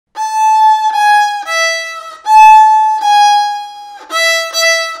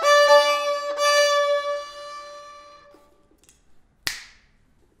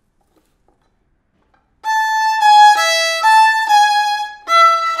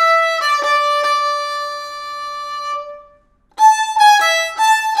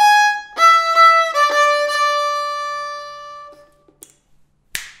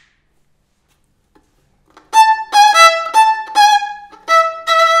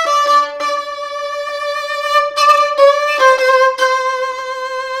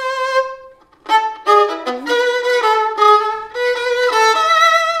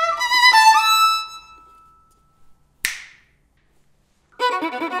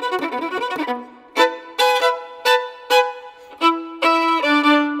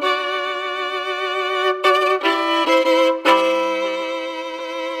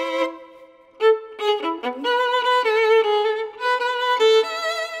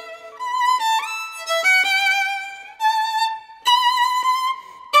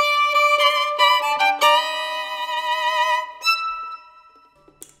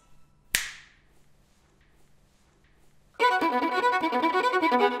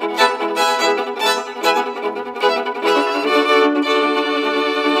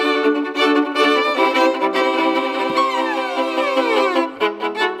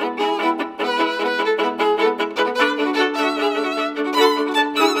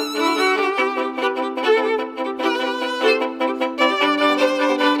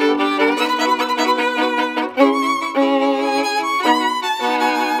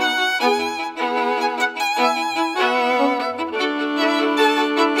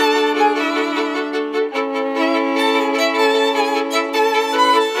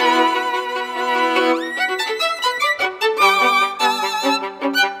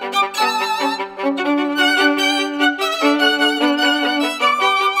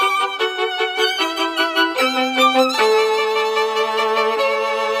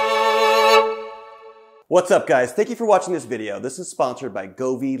What's up guys? Thank you for watching this video. This is sponsored by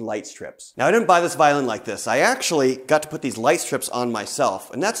Govee light strips. Now I didn't buy this violin like this. I actually got to put these light strips on myself,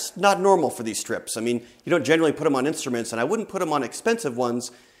 and that's not normal for these strips. I mean, you don't generally put them on instruments, and I wouldn't put them on expensive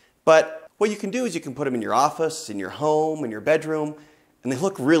ones, but what you can do is you can put them in your office, in your home, in your bedroom, and they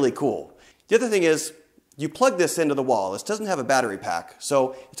look really cool. The other thing is, you plug this into the wall. This doesn't have a battery pack,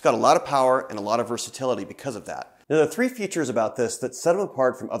 so it's got a lot of power and a lot of versatility because of that. Now there are three features about this that set them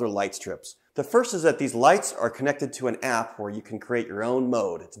apart from other light strips. The first is that these lights are connected to an app where you can create your own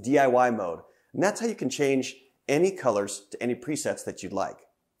mode. It's DIY mode. And that's how you can change any colors to any presets that you'd like.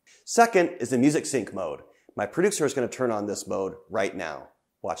 Second is the music sync mode. My producer is going to turn on this mode right now.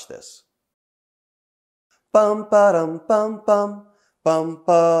 Watch this. Bum ba dum bum bum bum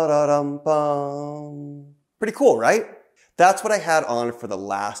ba da dum bum. Pretty cool, right? That's what I had on for the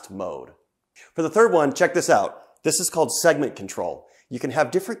last mode. For the third one, check this out. This is called segment control. You can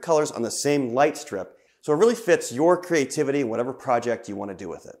have different colors on the same light strip, so it really fits your creativity and whatever project you want to do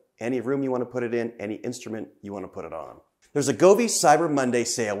with it. Any room you want to put it in, any instrument you want to put it on. There's a Govee Cyber Monday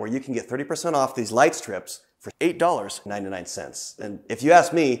sale where you can get 30% off these light strips for $8.99. And if you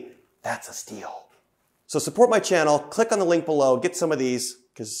ask me, that's a steal. So support my channel, click on the link below, get some of these,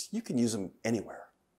 because you can use them anywhere.